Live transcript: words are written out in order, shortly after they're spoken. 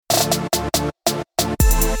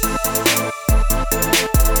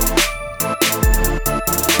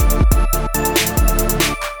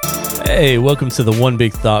Hey, welcome to the One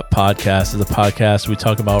Big Thought podcast. It's a podcast we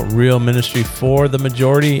talk about real ministry for the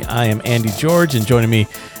majority. I am Andy George, and joining me,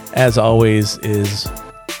 as always, is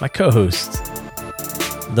my co-host,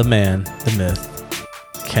 the man, the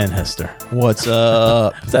myth, Ken Hester. What's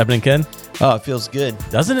up? What's happening, Ken? Oh, it feels good.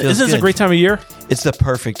 Doesn't it? Feels Isn't this a good. great time of year? It's the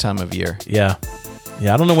perfect time of year. Yeah.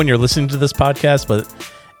 I don't know when you're listening to this podcast, but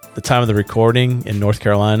the time of the recording in North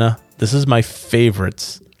Carolina, this is my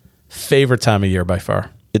favorite time of year by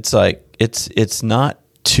far. It's like it's not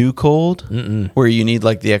too cold where you need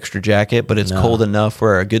like the extra jacket, but it's cold enough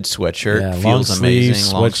where a good sweatshirt feels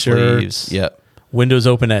amazing. Long sleeves. Yep. Windows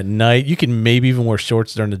open at night. You can maybe even wear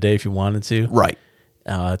shorts during the day if you wanted to. Right.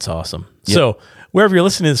 That's awesome. Yep. So wherever you're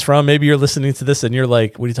listening to this from, maybe you're listening to this and you're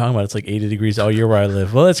like, what are you talking about? It's like 80 degrees all year where I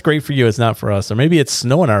live. Well, that's great for you. It's not for us. Or maybe it's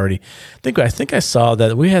snowing already. I think I saw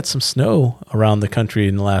that we had some snow around the country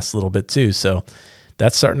in the last little bit too. So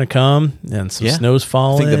that's starting to come, and some snow's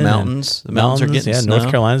falling. I think the mountains are getting snow. North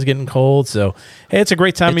Carolina's getting cold. So, hey, it's a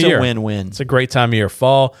great time of year. It's a win-win. It's a great time of year.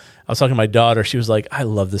 Fall. I was talking to my daughter. She was like, I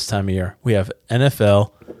love this time of year. We have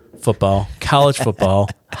NFL, football, college football,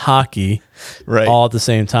 hockey, right, all at the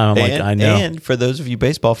same time. I'm like, I know. And for those of you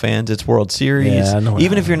baseball fans, it's World Series. Yeah, I know.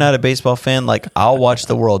 Even if you're not a baseball fan, like I'll watch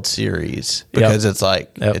the World Series because it's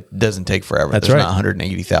like it doesn't take forever. That's There's right. not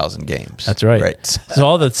 180,000 games. That's right. So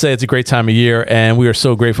all that to say, it's a great time of year, and we are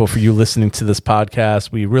so grateful for you listening to this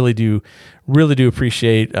podcast. We really do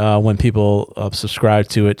appreciate when people subscribe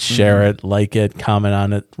to it, share it, like it, comment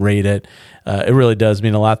on it, rate it. It really does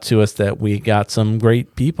mean a lot to us that we got some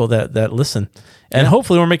great people that listen. And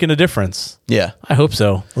hopefully we're making a difference. Yeah. I hope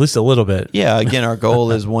so, at least a little bit. Yeah, again, our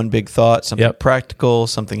goal is one big thought, something practical,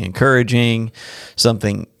 something encouraging,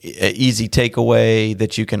 something easy takeaway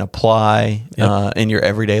that you can apply in your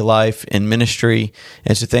everyday life in ministry.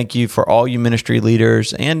 And so thank you for all you ministry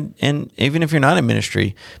leaders. And even if you're not in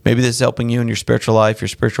ministry, maybe this is helping you in your spiritual life, your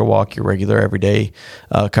spiritual walk, your regular everyday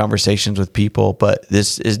conversations with people. But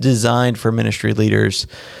this is designed for ministry leaders,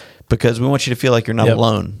 because we want you to feel like you're not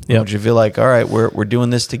alone. We want you to feel like, all right, we're doing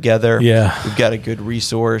this together. Yeah. We've got a good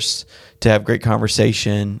resource to have great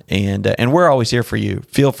conversation, and we're always here for you.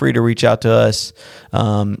 Feel free to reach out to us.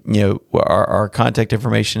 Our contact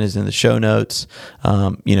information is in the show notes.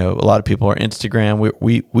 A lot of people are Instagram.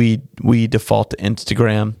 We default to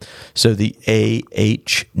Instagram. So the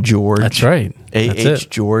AH George. That's right. AH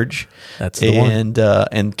George. That's the one.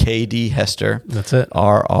 And KD Hester. That's it.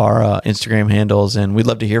 Our Instagram handles, and we'd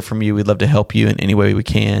love to hear from you. We'd love to help you in any way we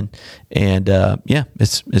can. And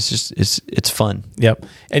it's fun. Yep.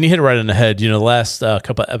 And you hit it right on the head. The last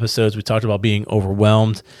couple of episodes we talked about being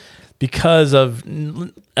overwhelmed because of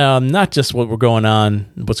not just what's going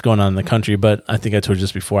on in the country, but I think I told you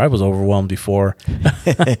this before. I was overwhelmed before.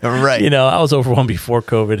 Right. I was overwhelmed before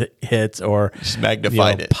COVID hit, or just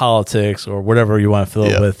magnified it. Politics or whatever you want to fill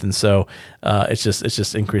it with. And so it's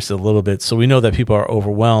just increased a little bit. So we know that people are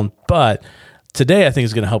overwhelmed, but today I think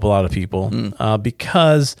is going to help a lot of people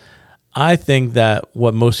because I think that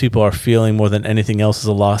what most people are feeling more than anything else is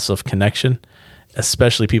a loss of connection,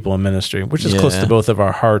 especially people in ministry, which is close to both of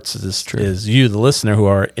our hearts, is you, the listener, who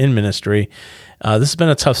are in ministry. This has been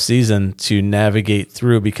a tough season to navigate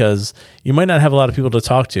through because you might not have a lot of people to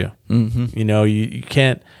talk to. Mm-hmm. You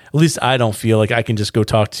can't, at least I don't feel like I can just go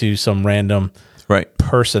talk to some random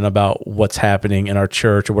person about what's happening in our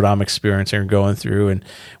church or what I'm experiencing or going through. And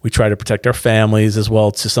we try to protect our families as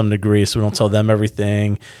well to some degree, so we don't tell them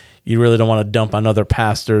everything. You really don't want to dump on other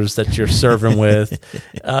pastors that you're serving with,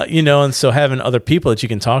 and so having other people that you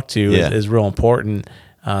can talk to is real important.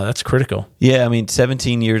 That's critical. Yeah,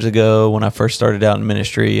 17 years ago when I first started out in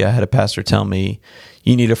ministry, I had a pastor tell me,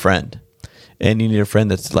 you need a friend. And you need a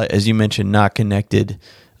friend that's, like, as you mentioned, not connected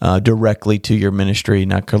directly to your ministry,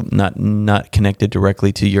 not connected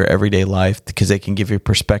directly to your everyday life, because they can give you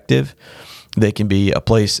perspective. They can be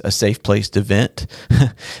a safe place to vent,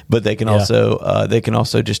 but they can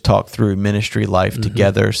also just talk through ministry life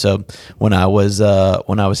together. So when I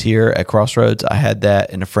was here at Crossroads, I had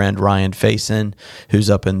that, and a friend, Ryan Faison, who's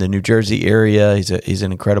up in the New Jersey area. He's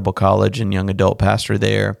an incredible college and young adult pastor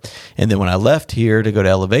there. And then when I left here to go to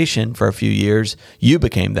Elevation for a few years, you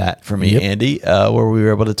became that for me, Andy, where we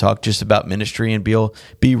were able to talk just about ministry and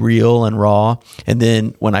be real and raw. And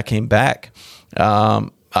then when I came back,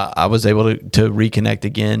 I was able to reconnect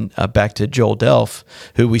again back to Joel Delph,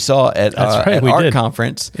 who we saw at our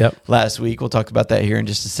conference last week. We'll talk about that here in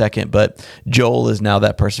just a second. But Joel is now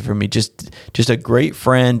that person for me. Just a great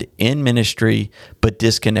friend in ministry, but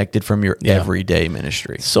disconnected from your everyday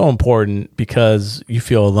ministry. So important because you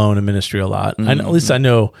feel alone in ministry a lot. Mm-hmm. At least I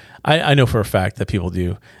know for a fact that people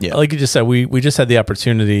do. Yeah. Like you just said, we just had the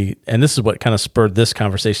opportunity, and this is what kind of spurred this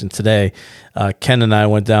conversation today. Ken and I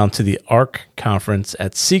went down to the ARC conference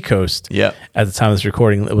at Seacoast. Yeah. At the time of this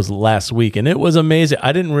recording, it was last week, and it was amazing.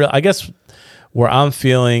 I guess where I'm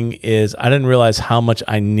feeling is I didn't realize how much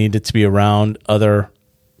I needed to be around other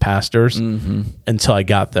pastors until I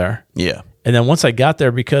got there. Yeah. And then once I got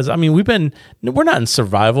there, because I mean, we're not in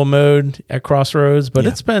survival mode at Crossroads, but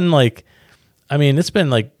it's been like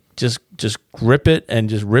just grip it and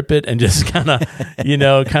just rip it and just kind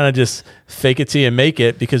of, just fake it till you make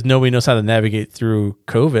it, because nobody knows how to navigate through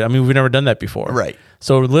COVID. I mean, we've never done that before. Right.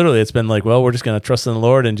 So literally it's been like, well, we're just going to trust in the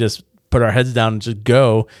Lord and just put our heads down and just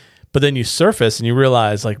go. But then you surface and you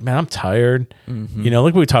realize, like, man, I'm tired. Mm-hmm.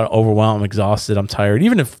 Like we talk, overwhelmed, I'm exhausted, I'm tired.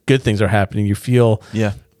 Even if good things are happening, you feel,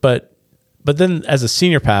 but then as a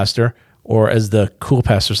senior pastor, or as the cool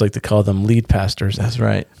pastors like to call them, lead pastors. That's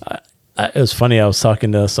right. It was funny. I was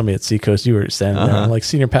talking to somebody at Seacoast. You were standing there. I'm like,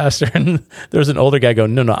 senior pastor, and there was an older guy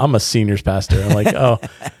going, "No, I'm a seniors pastor." I'm like, "Oh,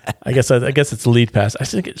 I guess it's lead pastor." I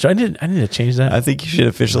think so. I need to change that. I think you should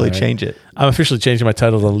officially change it. I'm officially changing my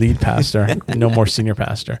title to lead pastor. No more senior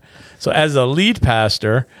pastor. So as a lead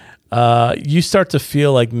pastor, you start to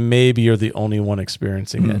feel like maybe you're the only one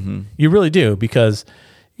experiencing it. You really do, because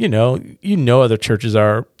you know other churches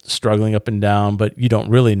are struggling up and down, but you don't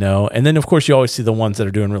really know. And then of course you always see the ones that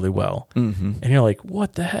are doing really well, and you're like,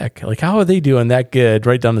 what the heck? Like, how are they doing that good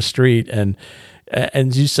right down the street? And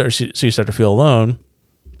you start to feel alone.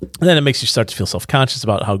 And then it makes you start to feel self-conscious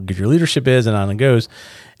about how good your leadership is, and on it goes.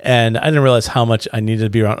 And I didn't realize how much I needed to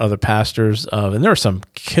be around other pastors and there are some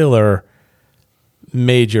killer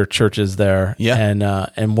major churches there. Yeah.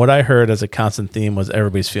 And what I heard as a constant theme was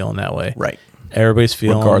everybody's feeling that way. Right. Everybody's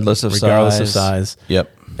feeling, regardless of size. Yep.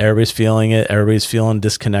 Everybody's feeling it. Everybody's feeling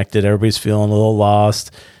disconnected. Everybody's feeling a little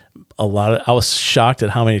lost. I was shocked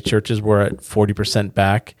at how many churches were at 40%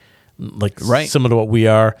 back, like similar to what we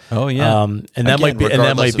are. Oh yeah. And that might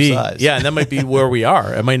be where we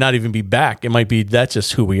are. It might not even be back. It might be that's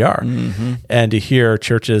just who we are. Mm-hmm. And to hear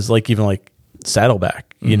churches like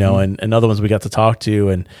Saddleback, and other ones we got to talk to,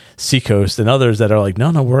 and Seacoast and others that are like,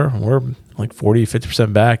 no, we're like 40,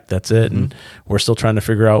 50% back. That's it. And we're still trying to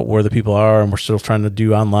figure out where the people are, and we're still trying to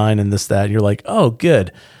do online and this, that. And you're like, oh,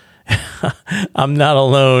 good. I'm not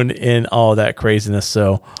alone in all that craziness.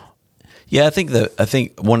 So yeah, I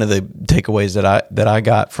think one of the takeaways that I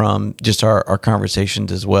got from just our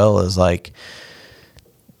conversations as well is like,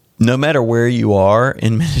 no matter where you are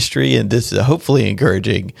in ministry, and this is hopefully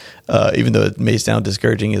encouraging, even though it may sound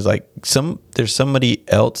discouraging, is like there's somebody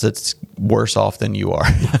else that's worse off than you are,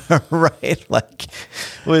 right? Like,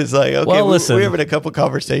 it was like, okay, well, listen, we're having a couple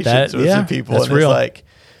conversations with some people, and real. It's like,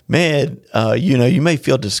 man, you may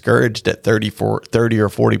feel discouraged at 30 or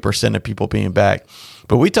 40% of people being back,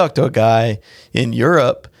 but we talked to a guy in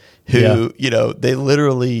Europe who,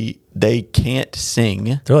 they can't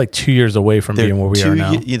sing. They're like 2 years away from being where we are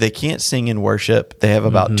now. They can't sing in worship. They have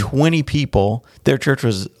about 20 people. Their church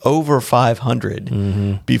was over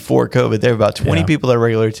 500 before COVID. They have about 20 people that are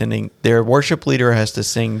regularly attending. Their worship leader has to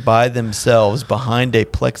sing by themselves behind a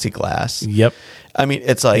plexiglass. Yep. I mean,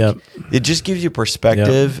 it's like, it just gives you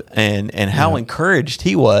perspective and how encouraged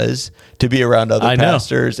he was to be around other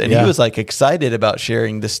pastors. And he was like excited about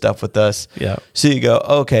sharing this stuff with us. Yeah. So you go,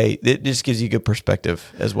 okay, it just gives you good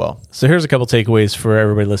perspective as well. So here's a couple takeaways for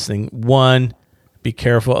everybody listening. One, be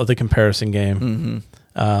careful of the comparison game.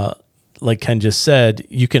 Like Ken just said,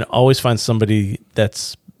 you can always find somebody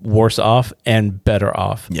that's worse off and better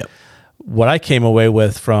off. Yep. What I came away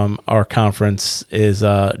with from our conference is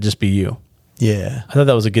just be you. Yeah. I thought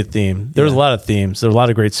that was a good theme. There was a lot of themes. There were a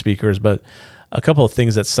lot of great speakers, but a couple of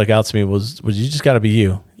things that stuck out to me was you just got to be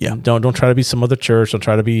you. Yeah. Don't try to be some other church. Don't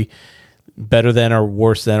try to be better than or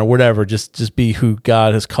worse than or whatever. Just be who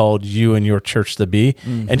God has called you and your church to be,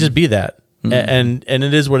 and just be that. And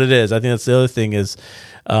it is what it is. I think that's the other thing is,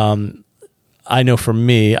 I know for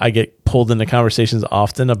me, I get pulled into conversations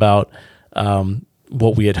often about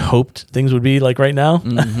what we had hoped things would be like right now.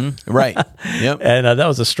 Right. Yep. And that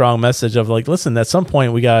was a strong message of like, listen, at some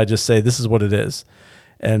point we got to just say, this is what it is.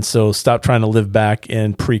 And so stop trying to live back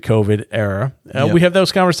in pre-COVID era. We have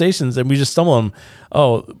those conversations and we just stumble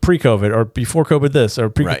on, pre-COVID or before COVID this or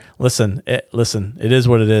right. Listen, it is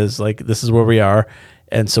what it is. Like, this is where we are.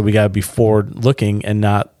 And so we got to be forward looking and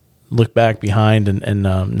not look back behind and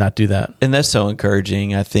not do that. And that's so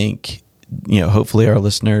encouraging. I think, hopefully our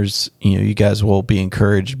listeners, you guys will be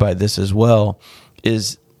encouraged by this as well,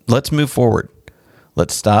 is let's move forward.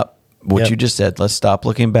 Let's stop what you just said. Let's stop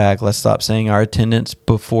looking back. Let's stop saying our attendance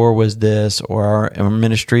before was this, or our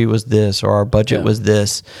ministry was this, or our budget was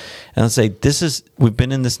this. And let's say we've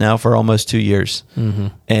been in this now for almost 2 years,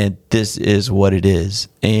 and this is what it is.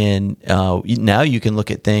 And now you can look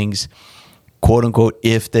at things, quote unquote,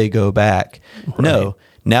 if they go back. Right. No.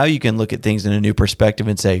 Now you can look at things in a new perspective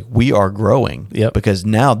and say, we are growing because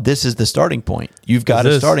now this is the starting point. You've got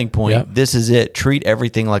a starting point. Yep. This is it. Treat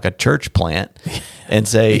everything like a church plant and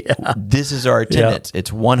say, this is our attendance.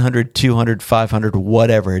 It's 100, 200, 500,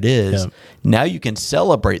 whatever it is. Now you can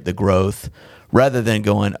celebrate the growth rather than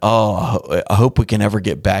going, I hope we can ever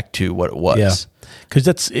get back to what it was. Yeah.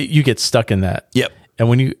 Because you get stuck in that. Yep. And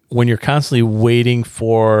when you're constantly waiting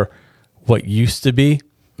for what used to be,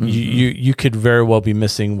 you could very well be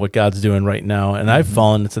missing what God's doing right now. And I've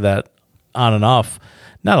fallen into that on and off,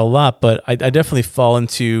 not a lot, but I definitely fall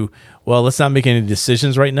into, well, let's not make any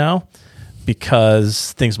decisions right now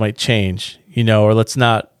because things might change, or let's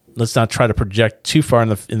not try to project too far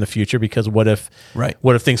in the future because what if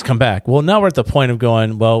things come back? Well, now we're at the point of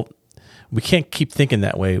going, well, we can't keep thinking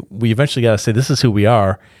that way. We eventually got to say, this is who we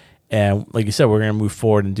are. And like you said, we're going to move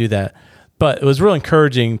forward and do that. But it was real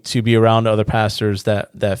encouraging to be around other pastors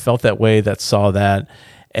that felt that way, that saw that.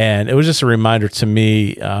 And it was just a reminder to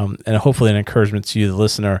me, and hopefully an encouragement to you, the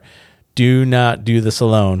listener, do not do this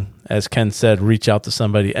alone. As Ken said, reach out to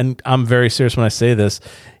somebody. And I'm very serious when I say this.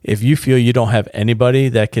 If you feel you don't have anybody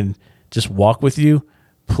that can just walk with you,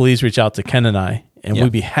 please reach out to Ken and I. And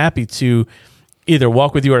we'd be happy to either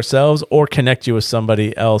walk with you ourselves or connect you with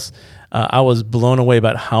somebody else. I was blown away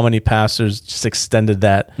about how many pastors just extended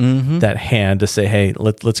that hand to say, hey,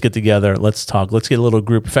 let's get together, let's talk, let's get a little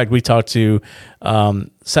group. In fact, we talked to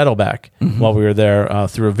Saddleback while we were there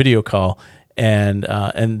through a video call,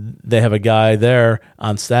 and they have a guy there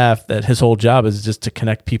on staff that his whole job is just to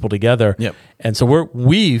connect people together. Yep. And so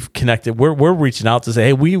we've connected. We're reaching out to say,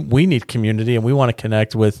 hey, we need community, and we want to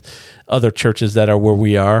connect with other churches that are where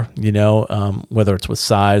we are. Whether it's with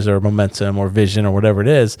Size or Momentum or Vision or whatever it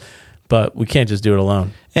is. But we can't just do it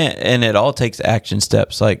alone. And it all takes action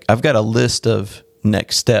steps. Like I've got a list of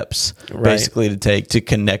next steps basically to take to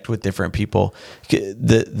connect with different people.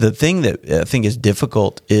 The thing that I think is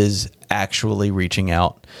difficult is actually reaching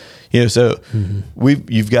out. So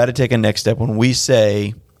you've got to take a next step. When we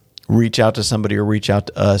say reach out to somebody or reach out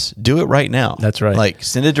to us, do it right now. That's right. Like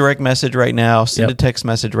send a direct message right now, send a text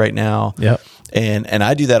message right now. Yep. And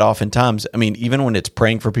I do that oftentimes. I mean, even when it's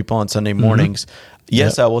praying for people on Sunday mornings,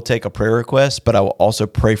 yes, I will take a prayer request, but I will also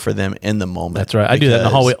pray for them in the moment. That's right. I do that in the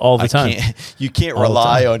hallway all the time. You can't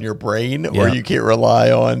rely on your brain or you can't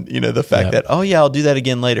rely on, the fact that, I'll do that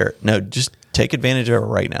again later. No, just take advantage of it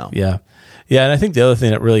right now. Yeah. Yeah. And I think the other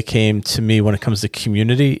thing that really came to me when it comes to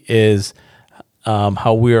community is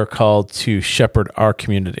how we are called to shepherd our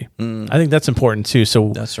community. I think that's important too.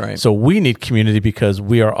 So that's right. So we need community because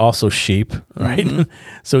we are also sheep, right?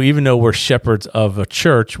 So even though we're shepherds of a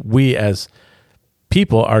church, we as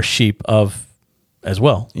people are sheep of as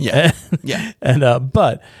well. Yeah.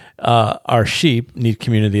 But our sheep need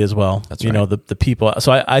community as well. That's right. The people.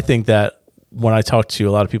 So I think that when I talk to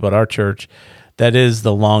a lot of people at our church, that is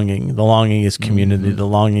the longing. The longing is community. The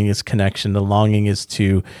longing is connection. The longing is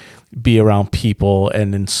to be around people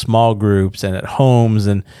and in small groups and at homes,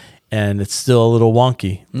 and it's still a little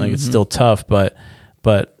wonky. Like it's still tough, but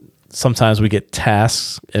sometimes we get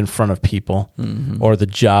tasks in front of people or the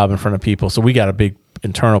job in front of people. So we got a big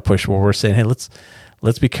internal push where we're saying, hey,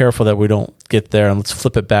 let's be careful that we don't get there, and let's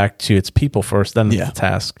flip it back to it's people first, then the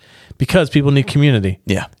task, because people need community.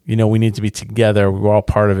 Yeah. We need to be together. We're all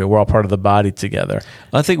part of it. We're all part of the body together.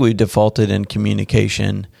 I think we defaulted in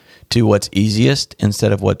communication to what's easiest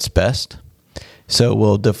instead of what's best. So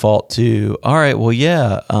we'll default to, all right, well,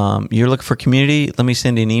 you're looking for community, let me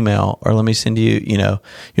send you an email, or let me send you,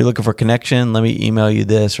 you're looking for connection, let me email you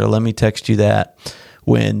this, or let me text you that.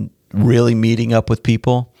 When really meeting up with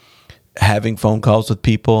people, having phone calls with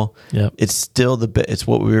people, it's still it's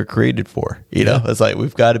what we were created for. It's like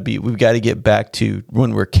we've got to get back to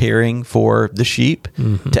when we're caring for the sheep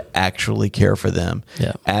to actually care for them.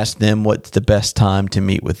 Ask them what's the best time to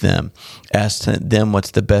meet with them. Ask them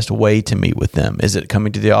what's the best way to meet with them. Is it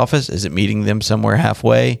coming to the office? Is it meeting them somewhere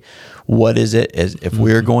halfway? What is it? If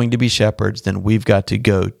we're going to be shepherds, then we've got to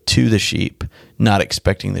go to the sheep, not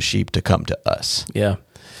expecting the sheep to come to us.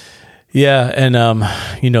 Yeah, and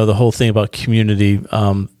the whole thing about community,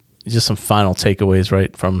 just some final takeaways,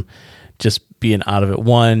 right, from just being out of it.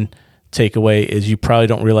 One, takeaway is you probably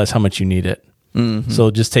don't realize how much you need it. Mm-hmm.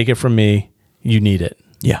 So just take it from me. You need it.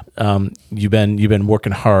 Yeah. You've been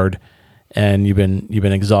working hard, and you've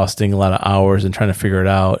been exhausting a lot of hours and trying to figure it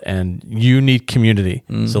out, and you need community.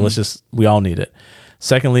 Mm-hmm. So we all need it.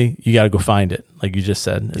 Secondly, you got to go find it. Like you just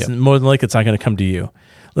said, it's more than likely it's not going to come to you.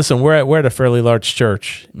 Listen, we're at a fairly large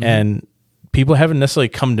church, and people haven't necessarily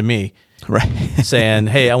come to me saying,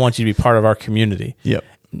 "Hey, I want you to be part of our community." Yep.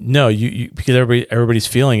 No, you because everybody's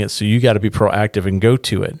feeling it, so you got to be proactive and go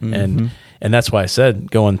to it. Mm-hmm. And that's why I said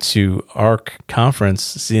going to our conference,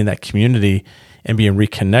 seeing that community and being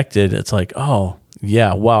reconnected, it's like, oh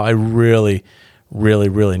yeah, wow, I really, really,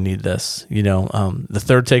 really need this. The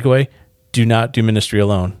third takeaway: do not do ministry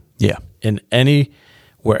alone. Yeah.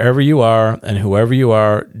 Wherever you are and whoever you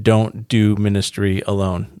are, don't do ministry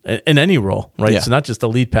alone in any role, right? It's not just the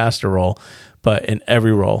lead pastor role, but in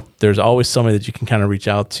every role, there's always somebody that you can kind of reach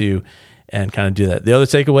out to and kind of do that. The other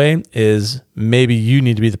takeaway is maybe you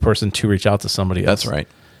need to be the person to reach out to somebody else. That's right.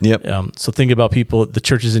 Yep. So think about the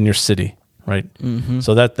churches in your city, right? Mm-hmm.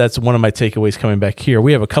 So that's one of my takeaways coming back here.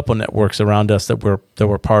 We have a couple networks around us that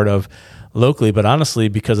we're part of locally, but honestly,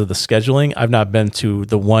 because of the scheduling, I've not been to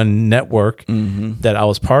the one network that I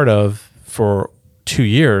was part of for 2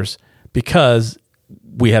 years because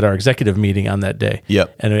we had our executive meeting on that day.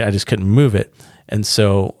 Yep. And I just couldn't move it. And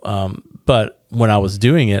so, but when I was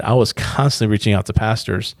doing it, I was constantly reaching out to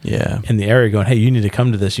pastors in the area going, hey, you need to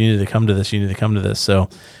come to this. You need to come to this. You need to come to this. So,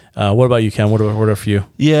 what about you, Ken? What about for you?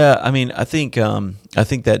 Yeah. I mean, I think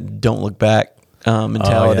that don't look back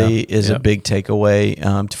mentality is a big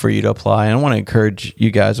takeaway for you to apply. And I want to encourage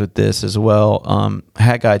you guys with this as well.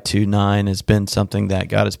 Haggai 2:9 has been something that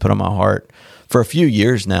God has put on my heart for a few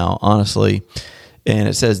years now, honestly. And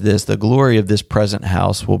it says this: the glory of this present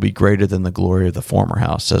house will be greater than the glory of the former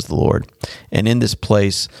house, says the Lord. And in this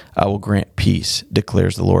place I will grant peace,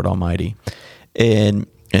 declares the Lord Almighty. And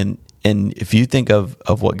if you think of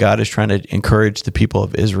what God is trying to encourage the people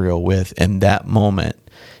of Israel with in that moment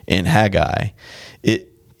in Haggai,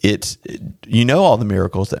 it's all the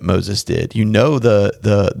miracles that Moses did.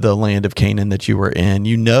 The land of Canaan that you were in.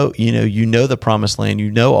 You know the promised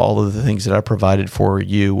land. All of the things that I provided for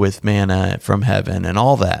you with manna from heaven and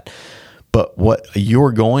all that. But what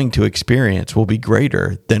you're going to experience will be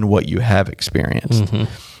greater than what you have experienced.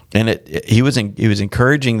 Mm-hmm. And he was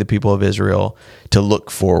encouraging the people of Israel to look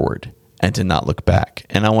forward and to not look back.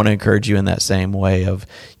 And I want to encourage you in that same way of,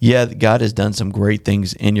 God has done some great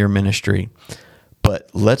things in your ministry, but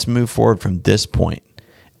let's move forward from this point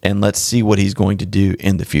and let's see what he's going to do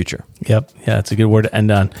in the future. Yep. Yeah, that's a good word to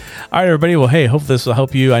end on. All right, everybody. Well, hey, hope this will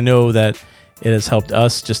help you. I know that it has helped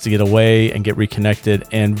us just to get away and get reconnected.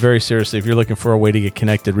 And very seriously, if you're looking for a way to get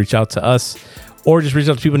connected, reach out to us or just reach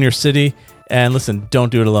out to people in your city. And listen,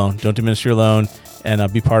 don't do it alone. Don't do ministry alone,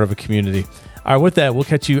 and be part of a community. All right, with that, we'll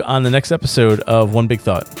catch you on the next episode of One Big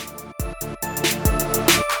Thought.